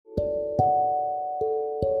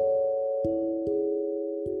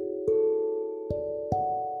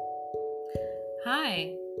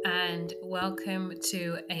Hi, and welcome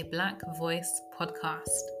to a Black Voice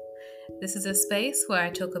podcast. This is a space where I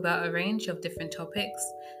talk about a range of different topics,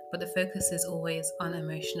 but the focus is always on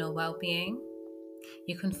emotional well-being.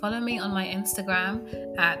 You can follow me on my Instagram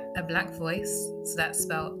at a Black Voice, so that's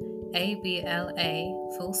spelled ABLA_CK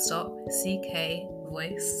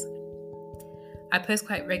voice. I post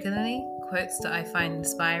quite regularly quotes that I find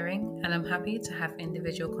inspiring, and I'm happy to have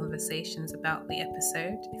individual conversations about the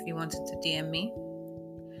episode if you wanted to DM me.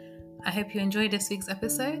 I hope you enjoyed this week's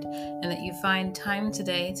episode and that you find time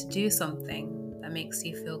today to do something that makes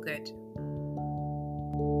you feel good.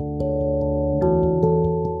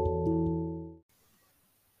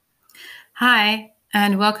 Hi,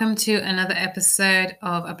 and welcome to another episode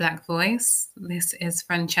of A Black Voice. This is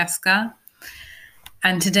Francesca,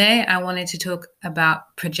 and today I wanted to talk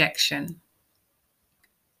about projection.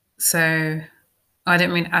 So, I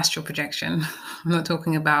don't mean astral projection. I'm not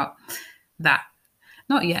talking about that.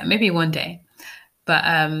 Not yet, maybe one day. But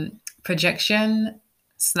projection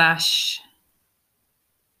 /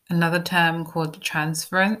 another term called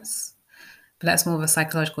transference, but that's more of a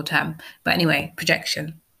psychological term. But anyway,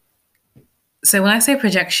 projection. So when I say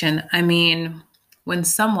projection, I mean when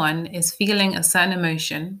someone is feeling a certain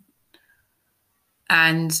emotion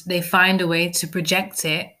and they find a way to project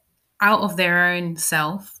it out of their own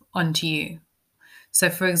self onto you. So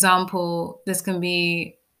for example, this can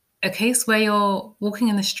be a case where you're walking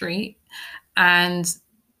in the street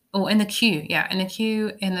or in a queue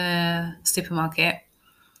in a supermarket,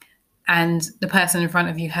 and the person in front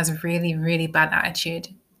of you has a really, really bad attitude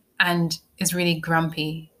and is really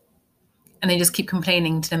grumpy. And they just keep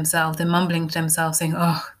complaining to themselves, they're mumbling to themselves saying,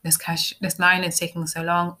 oh, this line is taking so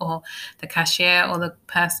long, or the cashier or the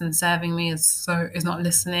person serving me is not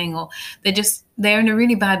listening, or they're in a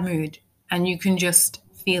really bad mood, and you can just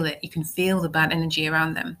feel it. You can feel the bad energy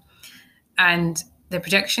around them. And the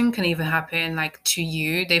projection can either happen like to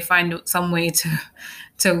you, they find some way to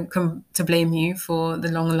blame you for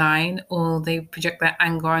the long line, or they project that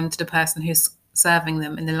anger onto the person who's serving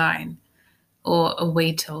them in the line, or a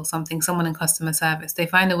waiter or something, someone in customer service. They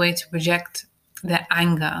find a way to project their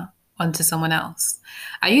anger onto someone else.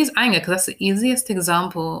 I use anger because that's the easiest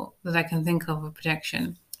example that I can think of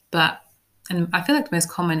projection. And I feel like the most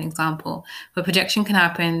common example, but projection can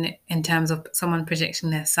happen in terms of someone projecting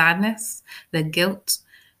their sadness, their guilt,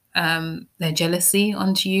 their jealousy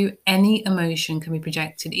onto you. Any emotion can be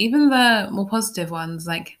projected, even the more positive ones.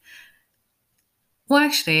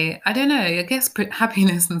 Actually, I don't know. I guess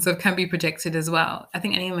happiness and stuff can be projected as well. I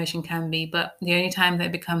think any emotion can be, but the only time that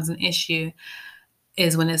it becomes an issue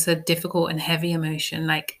is when it's a difficult and heavy emotion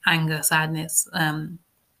like anger, sadness,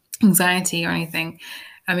 anxiety, or anything.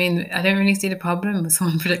 I mean, I don't really see the problem with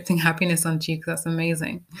someone projecting happiness onto you because that's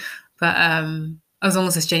amazing. But as long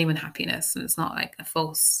as it's genuine happiness and it's not like a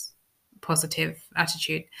false positive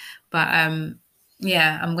attitude. But I'm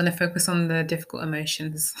going to focus on the difficult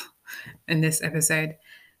emotions in this episode.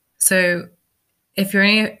 So if you're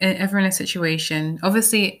ever in a situation,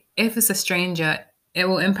 obviously, if it's a stranger, it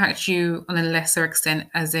will impact you on a lesser extent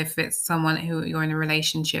as if it's someone who you're in a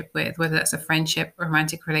relationship with, whether that's a friendship,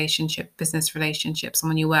 romantic relationship, business relationship,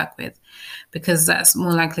 someone you work with, because that's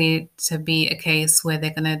more likely to be a case where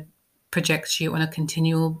they're going to project onto you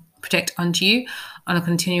on a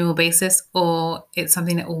continual basis, or it's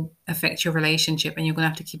something that will affect your relationship and you're going to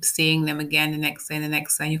have to keep seeing them again the next day and the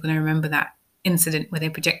next day. And you're going to remember that incident where they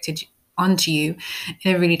projected onto you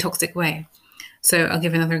in a really toxic way. So I'll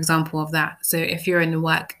give another example of that. So if you're in a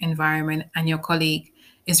work environment and your colleague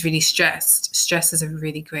is really stressed, stress is a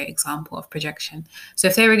really great example of projection. So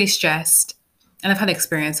if they're really stressed, and I've had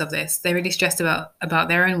experience of this, they're really stressed about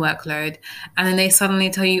their own workload, and then they suddenly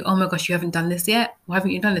tell you, oh my gosh, you haven't done this yet? Why haven't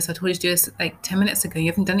you done this? I told you to do this like 10 minutes ago. You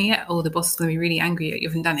haven't done it yet? Oh, the boss is going to be really angry that you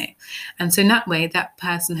haven't done it. And so in that way, that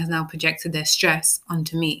person has now projected their stress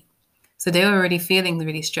onto me. So they were already feeling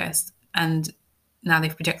really stressed, and now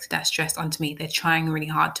they've projected that stress onto me. They're trying really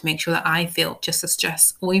hard to make sure that I feel just as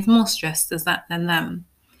stressed or even more stressed than them.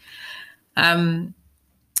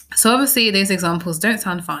 So obviously these examples don't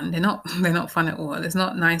sound fun. They're not fun at all. It's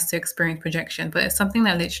not nice to experience projection, but it's something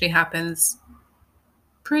that literally happens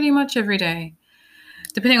pretty much every day,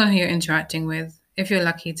 depending on who you're interacting with. If you're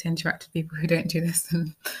lucky to interact with people who don't do this,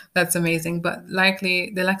 then that's amazing. But the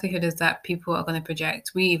likelihood is that people are going to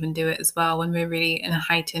project. We even do it as well when we're really in a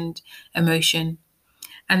heightened emotion.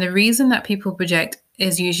 And the reason that people project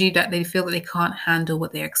is usually that they feel that they can't handle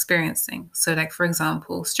what they're experiencing. So like, for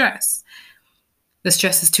example, stress. The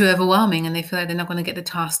stress is too overwhelming and they feel like they're not going to get the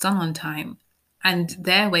task done on time. And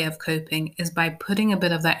their way of coping is by putting a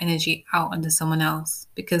bit of that energy out onto someone else.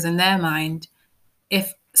 Because in their mind,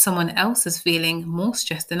 if someone else is feeling more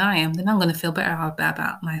stressed than I am, then I'm going to feel better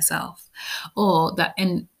about myself. Or that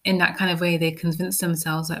in that kind of way, they convince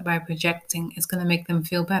themselves that by projecting, it's going to make them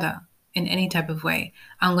feel better in any type of way.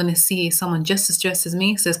 I'm going to see someone just as stressed as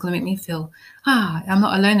me, so it's going to make me feel, I'm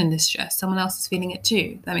not alone in this stress. Someone else is feeling it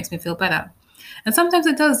too. That makes me feel better. And sometimes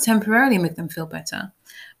it does temporarily make them feel better.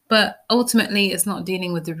 But ultimately, it's not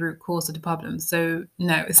dealing with the root cause of the problem. So,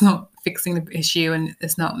 no, it's not fixing the issue and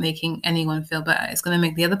it's not making anyone feel better. It's going to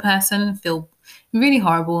make the other person feel really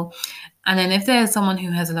horrible. And then, if there's someone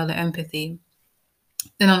who has a lot of empathy,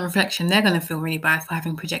 then on reflection, they're going to feel really bad for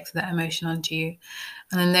having projected that emotion onto you.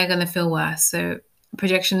 And then they're going to feel worse. So,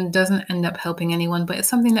 projection doesn't end up helping anyone, but it's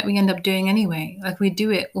something that we end up doing anyway. Like we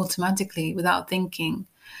do it automatically without thinking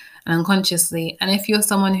and unconsciously. And if you're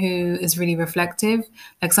someone who is really reflective,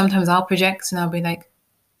 like sometimes I'll project and I'll be like,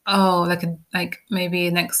 oh, like maybe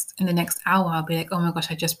in the next hour I'll be like, oh my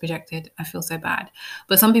gosh, I just projected. I feel so bad.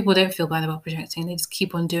 But some people don't feel bad about projecting. They just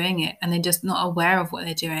keep on doing it and they're just not aware of what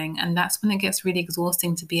they're doing. And that's when it gets really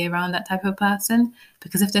exhausting to be around that type of person.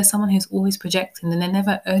 Because if there's someone who's always projecting, then they're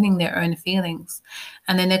never owning their own feelings.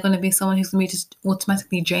 And then they're going to be someone who's going to be just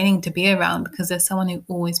automatically draining to be around because there's someone who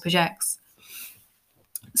always projects.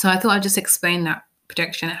 So I thought I'd just explain that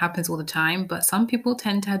projection. It happens all the time, but some people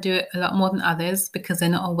tend to do it a lot more than others because they're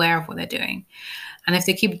not aware of what they're doing. And if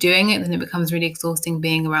they keep doing it, then it becomes really exhausting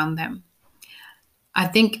being around them. I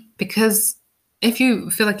think because if you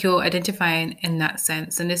feel like you're identifying in that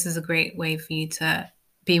sense, then this is a great way for you to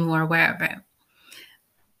be more aware of it.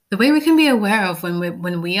 The way we can be aware of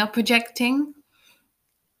when we are projecting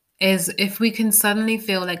is if we can suddenly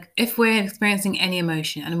feel like if we're experiencing any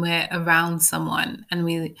emotion and we're around someone and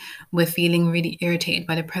we're feeling really irritated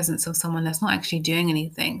by the presence of someone that's not actually doing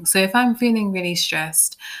anything. So if I'm feeling really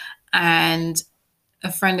stressed and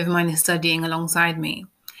a friend of mine is studying alongside me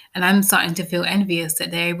and I'm starting to feel envious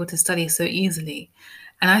that they're able to study so easily,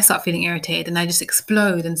 and I start feeling irritated and I just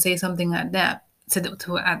explode and say something like that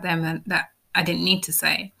at them that I didn't need to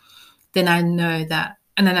say, then I know that,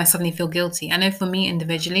 and then I suddenly feel guilty. I know for me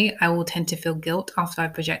individually, I will tend to feel guilt after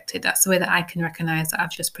I've projected. That's the way that I can recognize that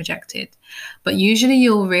I've just projected. But usually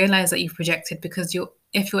you'll realize that you've projected because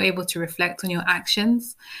if you're able to reflect on your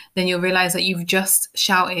actions, then you'll realize that you've just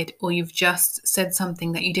shouted or you've just said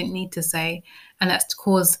something that you didn't need to say, and that's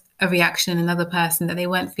caused a reaction in another person that they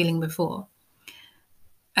weren't feeling before.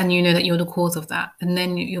 And you know that you're the cause of that. And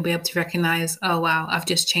then you'll be able to recognize, oh, wow, I've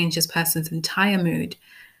just changed this person's entire mood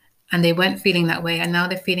and they weren't feeling that way. And now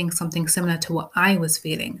they're feeling something similar to what I was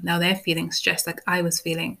feeling. Now they're feeling stressed like I was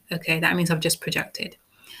feeling. Okay, that means I've just projected.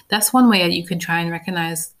 That's one way you can try and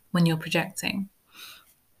recognize when you're projecting.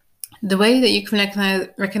 The way that you can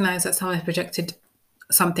recognize that someone has projected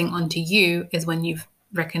something onto you is when you've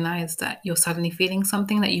recognized that you're suddenly feeling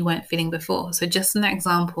something that you weren't feeling before. So just in that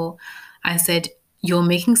example, I said you're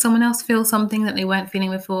making someone else feel something that they weren't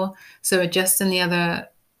feeling before. So just on the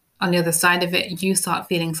other side of it, you start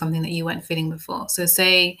feeling something that you weren't feeling before. So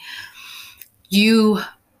say you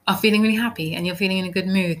are feeling really happy and you're feeling in a good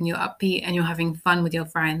mood and you're upbeat and you're having fun with your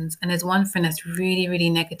friends. And there's one friend that's really, really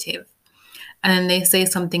negative. And then they say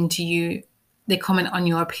something to you, they comment on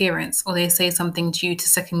your appearance, or they say something to you to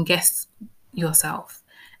second guess yourself.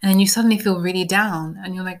 And then you suddenly feel really down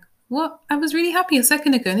and you're like, what? I was really happy a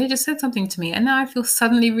second ago and they just said something to me. And now I feel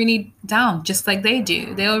suddenly really down, just like they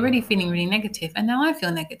do. They're already feeling really negative and now I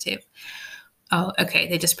feel negative. Oh, okay,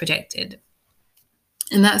 they just projected.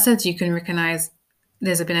 In that sense, you can recognize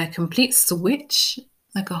there's been a complete switch,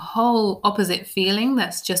 like a whole opposite feeling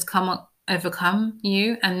that's just overcome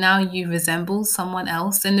you, and now you resemble someone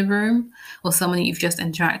else in the room or someone that you've just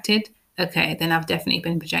interacted. Okay, then I've definitely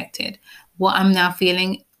been projected. What I'm now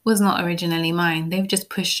feeling was not originally mine. They've just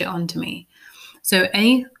pushed it onto me. So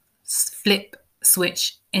any flip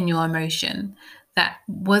switch in your emotion that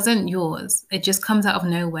wasn't yours, it just comes out of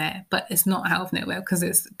nowhere, but it's not out of nowhere because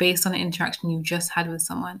it's based on an interaction you just had with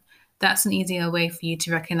someone. That's an easier way for you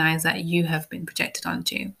to recognize that you have been projected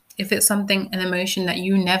onto. If it's an emotion that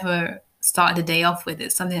you never started the day off with,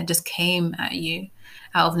 it's something that just came at you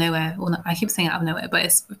out of nowhere. Well, I keep saying out of nowhere, but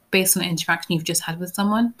it's based on an interaction you've just had with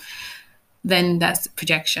someone, then that's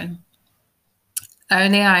projection.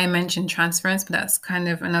 Earlier, I mentioned transference, but that's kind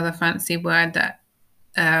of another fancy word that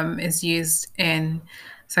is used in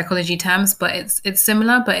psychology terms. But it's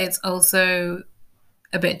similar, but it's also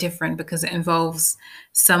a bit different because it involves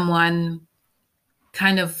someone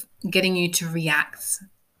kind of getting you to react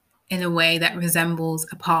in a way that resembles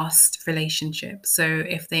a past relationship. So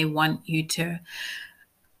if they want you to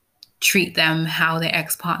treat them how their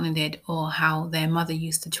ex-partner did or how their mother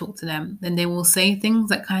used to talk to them, then they will say things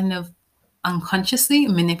that kind of unconsciously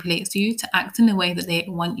manipulates you to act in the way that they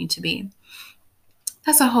want you to be.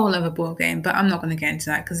 That's a whole other ball game, but I'm not going to get into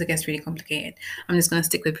that because it gets really complicated. I'm just going to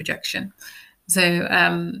stick with projection. So,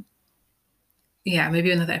 yeah,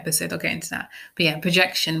 maybe another episode I'll get into that. But yeah,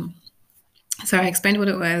 projection. So I explained what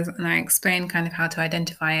it was and I explained kind of how to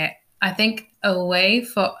identify it. I think a way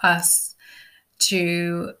for us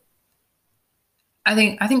to I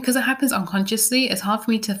think because it happens unconsciously, it's hard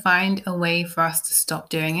for me to find a way for us to stop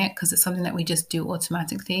doing it because it's something that we just do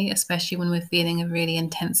automatically, especially when we're feeling a really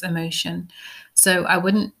intense emotion. So I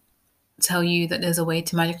wouldn't tell you that there's a way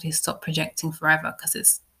to magically stop projecting forever because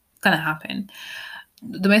it's going to happen.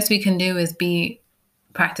 The most we can do is be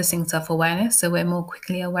practicing self-awareness, so we're more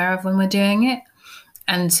quickly aware of when we're doing it,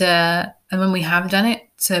 and when we have done it,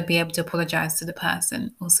 to be able to apologize to the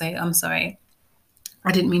person or say, I'm sorry,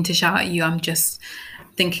 I didn't mean to shout at you, I'm just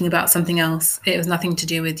thinking about something else, it was nothing to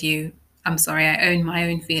do with you, I'm sorry, I own my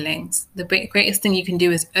own feelings. The greatest thing you can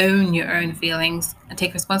do is own your own feelings and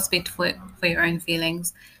take responsibility for your own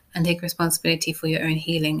feelings, and take responsibility for your own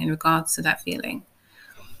healing in regards to that feeling,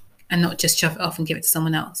 and not just shove it off and give it to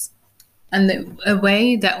someone else. And a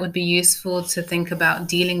way that would be useful to think about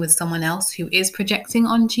dealing with someone else who is projecting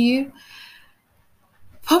onto you,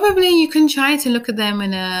 probably you can try to look at them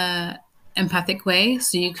in a empathic way,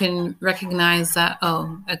 so you can recognize that,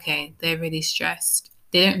 oh, okay, they're really stressed.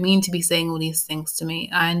 They don't mean to be saying all these things to me.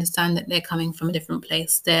 I understand that they're coming from a different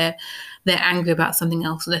place. They're angry about something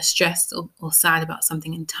else, or they're stressed or sad about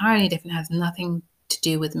something entirely different, has nothing to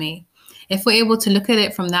do with me. If we're able to look at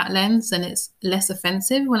it from that lens, then it's less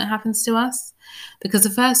offensive when it happens to us, because the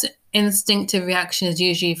first instinctive reaction is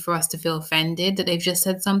usually for us to feel offended that they've just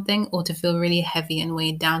said something, or to feel really heavy and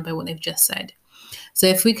weighed down by what they've just said. So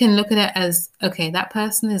if we can look at it as, okay, that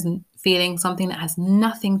person is feeling something that has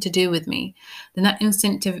nothing to do with me, then that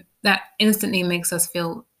instantly makes us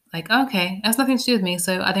feel like, okay, it has nothing to do with me,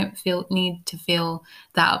 so I don't need to feel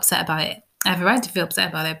that upset about it. I have a right to feel upset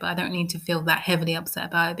about it, but I don't need to feel that heavily upset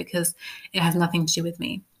about it because it has nothing to do with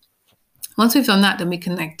me. Once we've done that, then we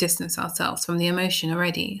can distance ourselves from the emotion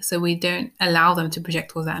already, so we don't allow them to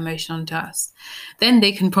project all that emotion onto us. Then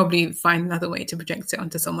they can probably find another way to project it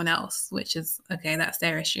onto someone else, which is, okay, that's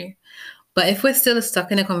their issue. But if we're still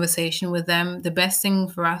stuck in a conversation with them, the best thing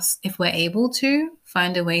for us, if we're able to,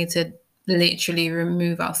 find a way to literally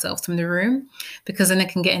remove ourselves from the room, because then it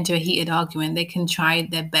can get into a heated argument. They can try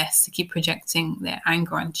their best to keep projecting their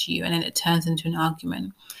anger onto you, and then it turns into an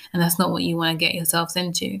argument. And that's not what you want to get yourselves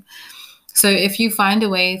into. So if you find a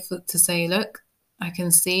way to say, look, I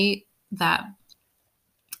can see that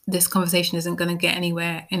this conversation isn't going to get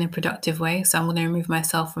anywhere in a productive way, so I'm going to remove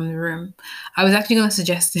myself from the room. I was actually going to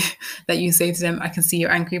suggest that you say to them, I can see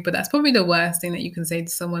you're angry, but that's probably the worst thing that you can say to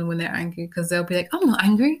someone when they're angry, because they'll be like, I'm not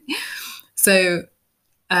angry. So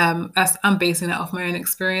I'm basing that off my own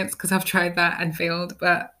experience because I've tried that and failed.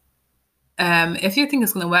 But if you think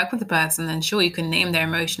it's going to work with the person, then sure, you can name their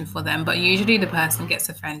emotion for them, but usually the person gets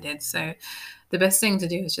offended. So the best thing to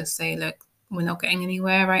do is just say, look, we're not getting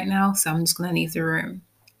anywhere right now, so I'm just going to leave the room.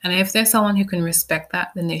 And if there's someone who can respect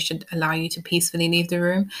that, then they should allow you to peacefully leave the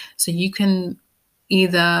room, so you can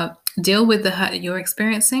either deal with the hurt that you're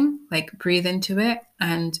experiencing, like breathe into it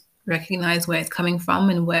and recognize where it's coming from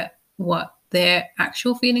and what their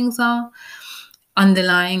actual feelings are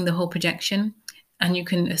underlying the whole projection, and you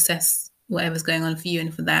can assess whatever's going on for you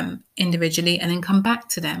and for them individually, and then come back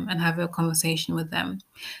to them and have a conversation with them.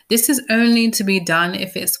 This is only to be done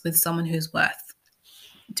if it's with someone who's worth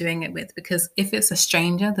doing it with, because if it's a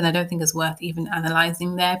stranger, then I don't think it's worth even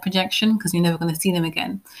analyzing their projection, because you're never going to see them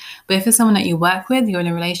again. But if it's someone that you work with, you're in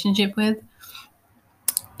a relationship with,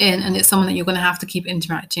 and it's someone that you're going to have to keep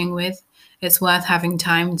interacting with, it's worth having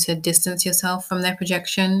time to distance yourself from their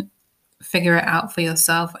projection, figure it out for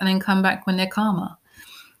yourself, and then come back when they're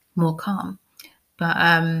more calm. But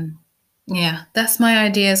yeah, that's my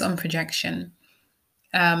ideas on projection.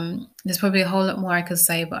 There's probably a whole lot more I could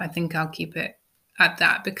say, but I think I'll keep it at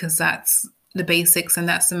that, because that's the basics and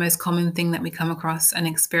that's the most common thing that we come across and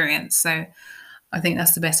experience. So I think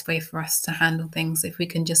that's the best way for us to handle things, if we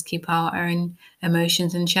can just keep our own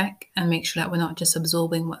emotions in check and make sure that we're not just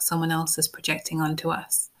absorbing what someone else is projecting onto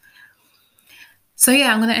us. So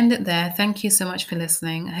yeah, I'm going to end it there. Thank you so much for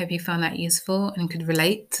listening. I hope you found that useful and could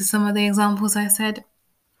relate to some of the examples I said.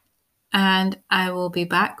 And I will be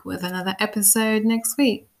back with another episode next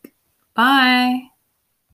week. Bye.